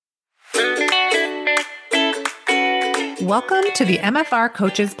Welcome to the MFR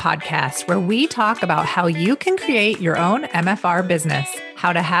Coaches Podcast, where we talk about how you can create your own MFR business,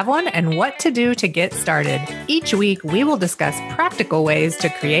 how to have one, and what to do to get started. Each week, we will discuss practical ways to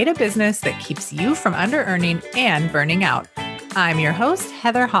create a business that keeps you from under-earning and burning out. I'm your host,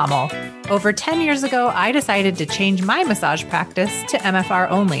 Heather Hommel. Over 10 years ago, I decided to change my massage practice to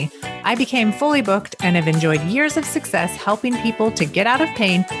MFR only. I became fully booked and have enjoyed years of success helping people to get out of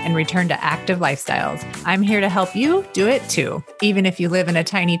pain and return to active lifestyles. I'm here to help you do it too, even if you live in a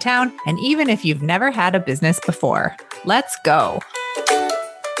tiny town and even if you've never had a business before. Let's go.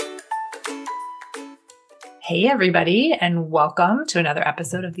 Hey, everybody, and welcome to another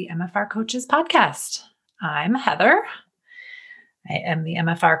episode of the MFR Coaches Podcast. I'm Heather. I am the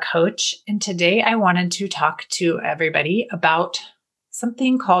MFR coach, and today I wanted to talk to everybody about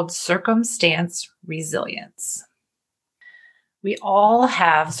something called circumstance resilience. We all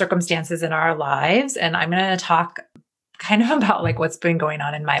have circumstances in our lives, and I'm going to talk kind of about like what's been going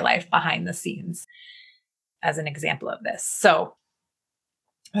on in my life behind the scenes as an example of this. So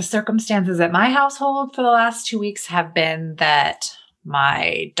the circumstances at my household for the last 2 weeks have been that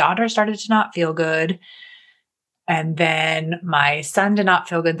my daughter started to not feel good. And then my son did not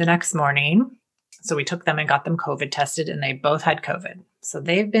feel good the next morning. So we took them and got them COVID tested, and they both had COVID. So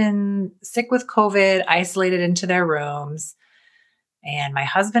they've been sick with COVID, isolated into their rooms. And my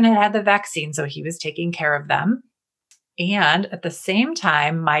husband had the vaccine, so he was taking care of them. And at the same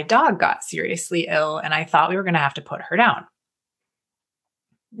time, my dog got seriously ill, and I thought we were going to have to put her down.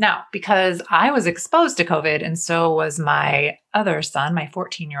 Now, because I was exposed to COVID, and so was my other son, my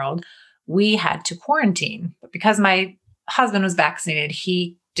 14-year-old, we had to quarantine. But because my husband was vaccinated,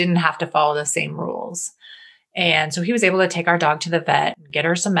 he didn't have to follow the same rules. And so he was able to take our dog to the vet, get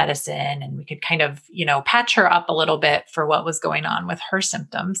her some medicine, and we could kind of, patch her up a little bit for what was going on with her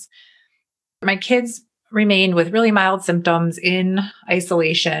symptoms. My kids remained with really mild symptoms in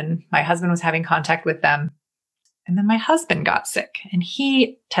isolation. My husband was having contact with them. And then my husband got sick and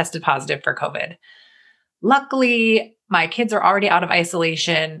he tested positive for COVID. Luckily, my kids are already out of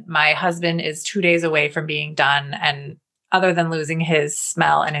isolation. My husband is 2 days away from being done. And other than losing his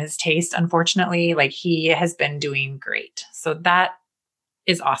smell and his taste, unfortunately, he has been doing great. So that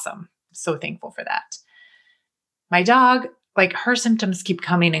is awesome. So thankful for that. My dog, her symptoms keep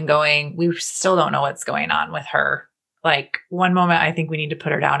coming and going. We still don't know what's going on with her. One moment, I think we need to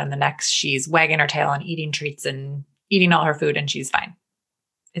put her down, and the next she's wagging her tail and eating treats and eating all her food, and she's fine.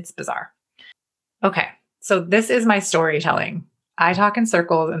 It's bizarre. Okay. So this is my storytelling. I talk in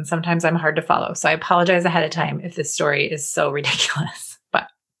circles and sometimes I'm hard to follow. So I apologize ahead of time if this story is so ridiculous. But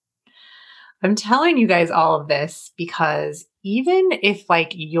I'm telling you guys all of this because even if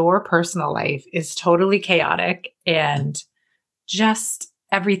your personal life is totally chaotic and just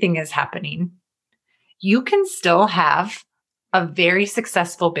everything is happening, you can still have a very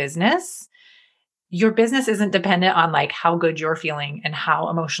successful business. Your business isn't dependent on how good you're feeling and how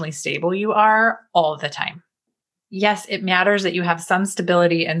emotionally stable you are all the time. Yes, it matters that you have some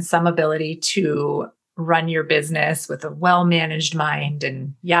stability and some ability to run your business with a well-managed mind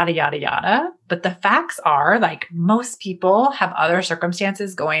and yada, yada, yada. But the facts are most people have other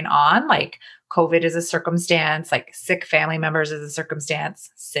circumstances going on. COVID is a circumstance, sick family members is a circumstance,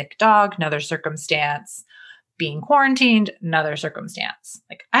 sick dog, another circumstance, being quarantined, another circumstance.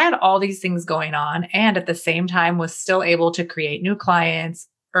 I had all these things going on and at the same time was still able to create new clients,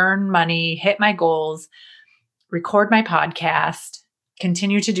 earn money, hit my goals, record my podcast,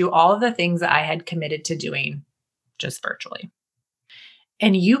 continue to do all of the things that I had committed to doing just virtually.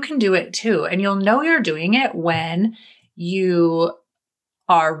 And you can do it too. And you'll know you're doing it when you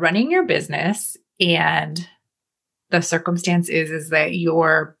are running your business and the circumstance is that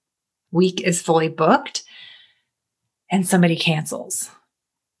your week is fully booked and somebody cancels.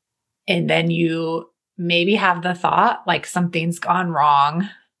 And then you maybe have the thought something's gone wrong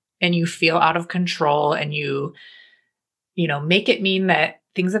and you feel out of control and you make it mean that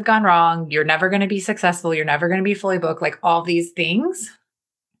things have gone wrong. You're never going to be successful. You're never going to be fully booked, all these things.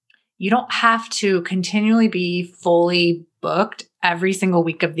 You don't have to continually be fully booked every single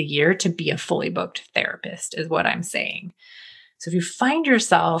week of the year to be a fully booked therapist is what I'm saying. So if you find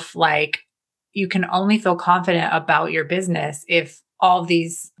yourself you can only feel confident about your business if all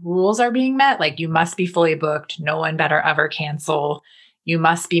these rules are being met, you must be fully booked. No one better ever cancel. You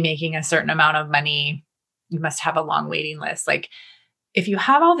must be making a certain amount of money. You must have a long waiting list. If you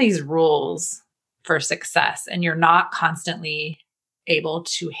have all these rules for success and you're not constantly able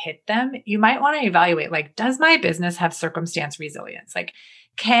to hit them, you might want to evaluate, does my business have circumstance resilience?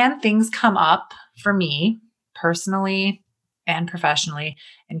 Can things come up for me personally and professionally?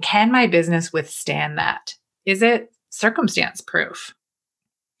 And can my business withstand that? Is it circumstance proof.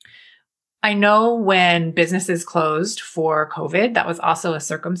 I know when businesses closed for COVID, that was also a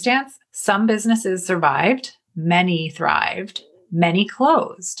circumstance. Some businesses survived, many thrived, many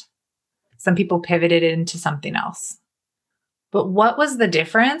closed. Some people pivoted into something else. But what was the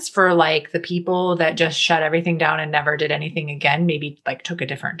difference for like the people that just shut everything down and never did anything again, maybe like took a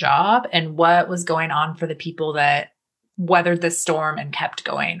different job? And what was going on for the people that weathered the storm and kept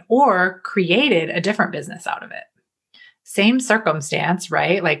going or created a different business out of it? Same circumstance,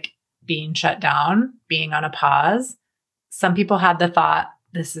 right? Like being shut down, being on a pause. Some people had the thought,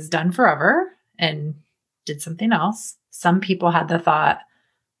 this is done forever, and did something else. Some people had the thought,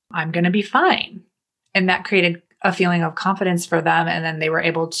 I'm going to be fine. And that created a feeling of confidence for them. And then they were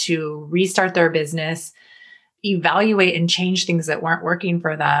able to restart their business, evaluate and change things that weren't working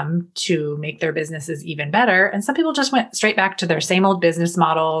for them to make their businesses even better. And some people just went straight back to their same old business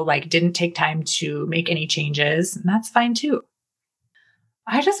model, like didn't take time to make any changes. And that's fine too.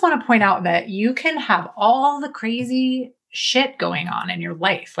 I just want to point out that you can have all the crazy shit going on in your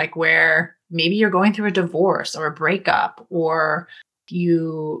life, like where maybe you're going through a divorce or a breakup, or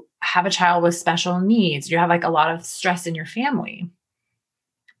you have a child with special needs, you have like a lot of stress in your family.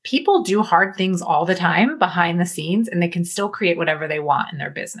 People do hard things all the time behind the scenes, and they can still create whatever they want in their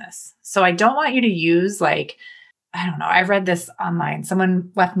business. So I don't want you to use like, I don't know, I've read this online.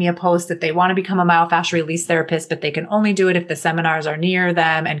 Someone left me a post that they want to become a myofascial release therapist, but they can only do it if the seminars are near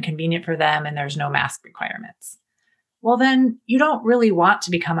them and convenient for them and there's no mask requirements. Well, then you don't really want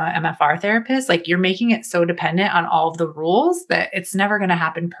to become a MFR therapist. Like you're making it so dependent on all of the rules that it's never going to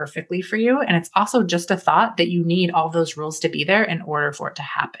happen perfectly for you. And it's also just a thought that you need all those rules to be there in order for it to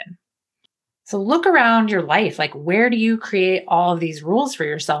happen. So look around your life. Like where do you create all of these rules for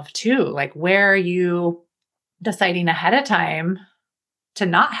yourself too? Like where are you deciding ahead of time to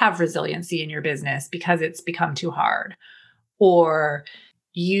not have resiliency in your business because it's become too hard? Or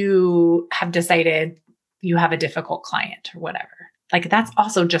you have decided you have a difficult client or whatever. Like that's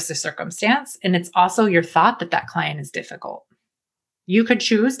also just a circumstance. And it's also your thought that that client is difficult. You could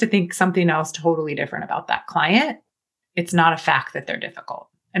choose to think something else totally different about that client. It's not a fact that they're difficult.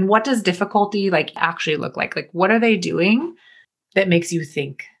 And what does difficulty like actually look like? Like what are they doing that makes you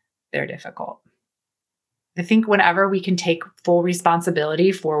think they're difficult? I think whenever we can take full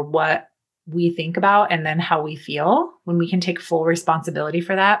responsibility for what we think about and then how we feel, when we can take full responsibility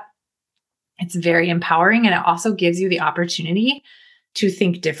for that, it's very empowering. And it also gives you the opportunity to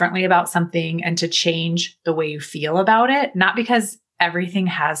think differently about something and to change the way you feel about it. Not because everything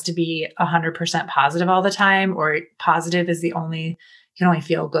has to be 100% positive all the time, or positive is you can only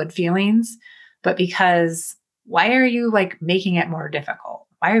feel good feelings, but because why are you like making it more difficult?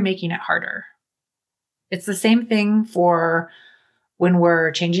 Why are you making it harder? It's the same thing for when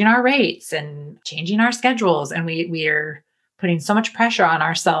we're changing our rates and changing our schedules, and we're putting so much pressure on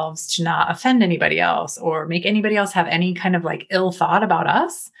ourselves to not offend anybody else or make anybody else have any kind of like ill thought about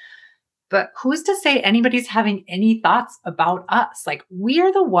us. But who's to say anybody's having any thoughts about us? Like we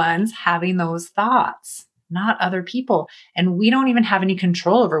are the ones having those thoughts, not other people. And we don't even have any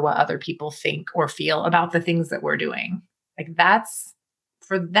control over what other people think or feel about the things that we're doing. Like that's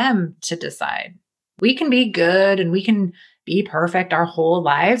for them to decide. We can be good and we can be perfect our whole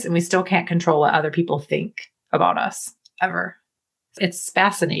lives, and we still can't control what other people think about us ever. It's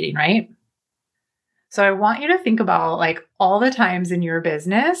fascinating, right? So I want you to think about like all the times in your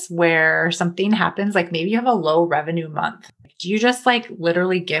business where something happens, like maybe you have a low revenue month. Do you just like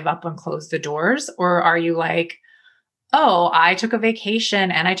literally give up and close the doors? Or are you like, oh, I took a vacation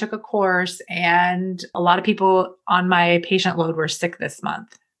and I took a course and a lot of people on my patient load were sick this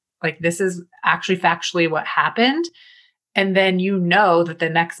month. Like this is actually factually what happened. And then you know that the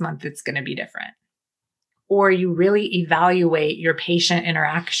next month it's going to be different. Or you really evaluate your patient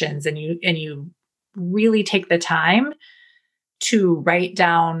interactions and you really take the time to write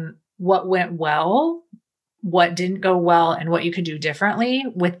down what went well, what didn't go well, and what you could do differently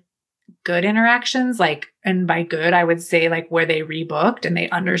with good interactions. Like, and by good, I would say like where they rebooked and they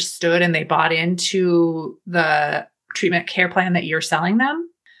understood and they bought into the treatment care plan that you're selling them.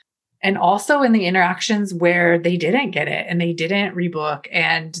 And also in the interactions where they didn't get it and they didn't rebook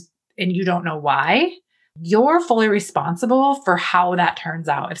and you don't know why. You're fully responsible for how that turns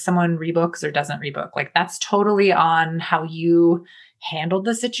out. If someone rebooks or doesn't rebook, like that's totally on how you handled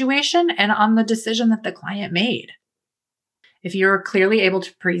the situation and on the decision that the client made. If you're clearly able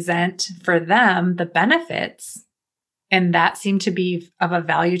to present for them the benefits and that seemed to be of a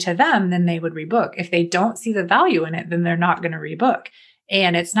value to them, then they would rebook. If they don't see the value in it, then they're not going to rebook.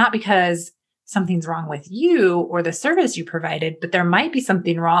 And it's not because something's wrong with you or the service you provided, but there might be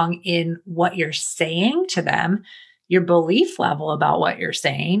something wrong in what you're saying to them. your belief level about what you're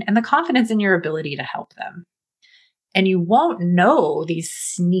saying, and the confidence in your ability to help them. And you won't know these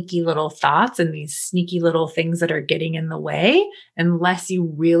sneaky little thoughts and these sneaky little things that are getting in the way unless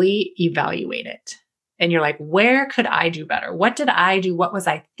you really evaluate it. And you're like, where could I do better? What did I do? What was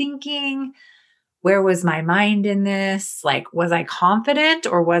I thinking? Where was my mind in this? Like, was I confident,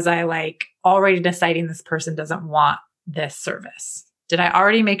 or was I like already deciding this person doesn't want this service? Did I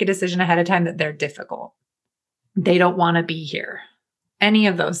already make a decision ahead of time that they're difficult? They don't want to be here. Any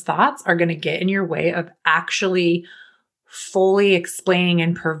of those thoughts are going to get in your way of actually fully explaining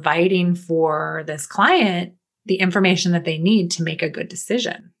and providing for this client the information that they need to make a good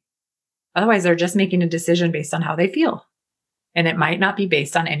decision. Otherwise, they're just making a decision based on how they feel. And it might not be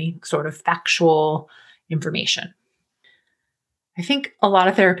based on any sort of factual information. I think a lot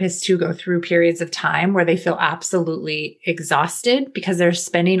of therapists too go through periods of time where they feel absolutely exhausted because they're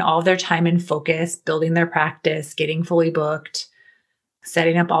spending all of their time and focus building their practice, getting fully booked,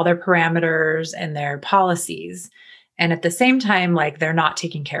 setting up all their parameters and their policies. And at the same time, like, they're not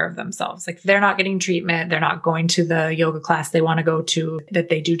taking care of themselves. Like, they're not getting treatment. They're not going to the yoga class they want to go to that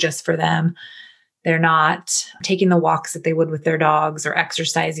they do just for them. They're not taking the walks that they would with their dogs or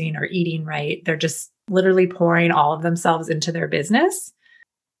exercising or eating right. They're just literally pouring all of themselves into their business.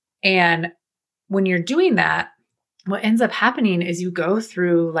 And when you're doing that, what ends up happening is you go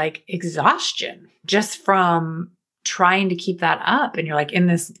through like exhaustion just from trying to keep that up. And you're like in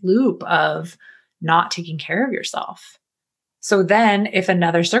this loop of not taking care of yourself. So then if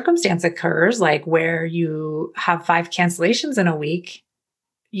another circumstance occurs, like where you have 5 cancellations in a week,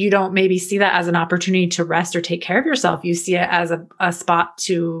 you don't maybe see that as an opportunity to rest or take care of yourself. You see it as a spot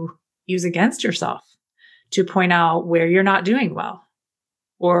to use against yourself, to point out where you're not doing well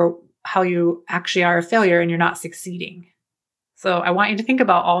or how you actually are a failure and you're not succeeding. So I want you to think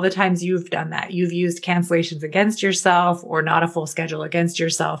about all the times you've done that. You've used cancellations against yourself or not a full schedule against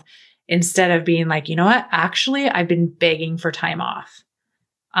yourself, instead of being like, you know what? Actually, I've been begging for time off.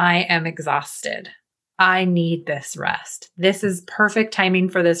 I am exhausted. I need this rest. This is perfect timing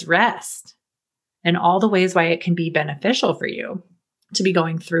for this rest. And all the ways why it can be beneficial for you to be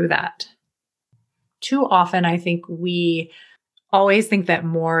going through that. Too often, I think we always think that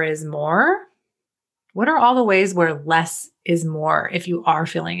more is more. What are all the ways where less is more if you are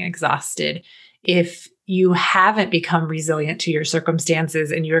feeling exhausted? If you haven't become resilient to your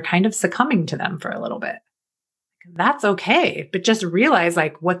circumstances and you're kind of succumbing to them for a little bit, that's okay. But just realize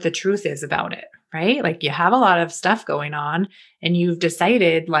like what the truth is about it, right? Like you have a lot of stuff going on and you've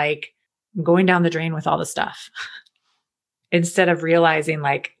decided like I'm going down the drain with all the stuff instead of realizing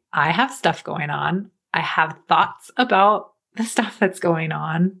like I have stuff going on. I have thoughts about the stuff that's going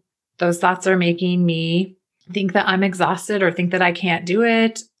on. Those thoughts are making me think that I'm exhausted or think that I can't do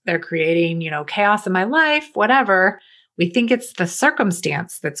it. They're creating, chaos in my life, whatever. We think it's the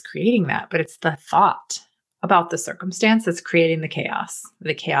circumstance that's creating that, but it's the thought about the circumstance that's creating the chaos,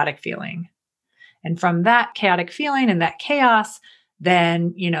 the chaotic feeling. And from that chaotic feeling and that chaos,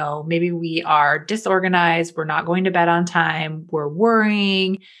 then, maybe we are disorganized. We're not going to bed on time. We're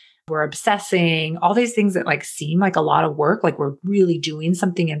worrying. We're obsessing, all these things that like seem like a lot of work, like we're really doing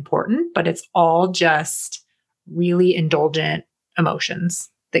something important, but it's all just really indulgent emotions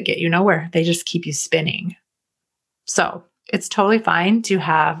that get you nowhere. They just keep you spinning. So it's totally fine to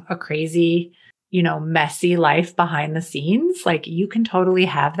have a crazy, messy life behind the scenes. Like you can totally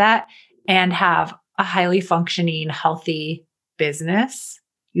have that and have a highly functioning, healthy business.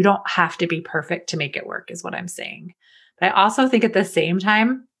 You don't have to be perfect to make it work is what I'm saying. But I also think at the same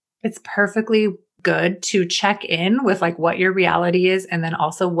time, it's perfectly good to check in with like what your reality is. And then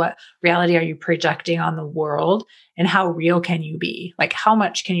also what reality are you projecting on the world and how real can you be? Like how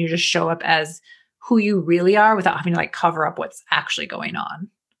much can you just show up as who you really are without having to like cover up what's actually going on?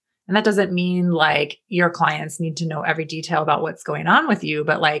 And that doesn't mean like your clients need to know every detail about what's going on with you,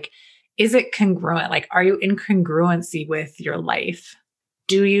 but like, is it congruent? Like, are you in congruency with your life?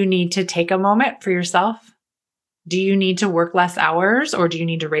 Do you need to take a moment for yourself? Do you need to work less hours or do you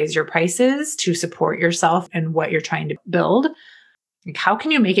need to raise your prices to support yourself and what you're trying to build? Like, how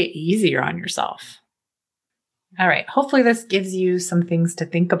can you make it easier on yourself? All right. Hopefully this gives you some things to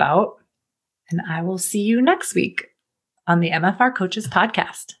think about. And I will see you next week on the MFR Coaches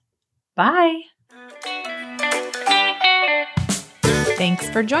Podcast. Bye. Thanks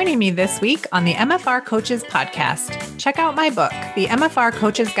for joining me this week on the MFR Coaches Podcast. Check out my book, The MFR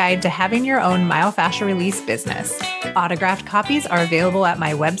Coach's Guide to Having Your Own Myofascial Release Business. Autographed copies are available at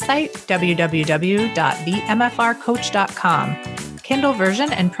my website, www.themfrcoach.com. Kindle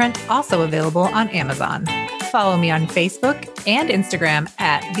version and print also available on Amazon. follow me on Facebook and Instagram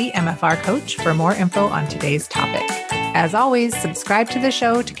at the MFR Coach for more info on today's topic. As always, subscribe to the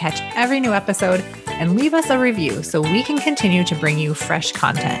show to catch every new episode and leave us a review so we can continue to bring you fresh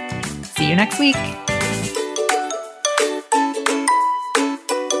content. See you next week.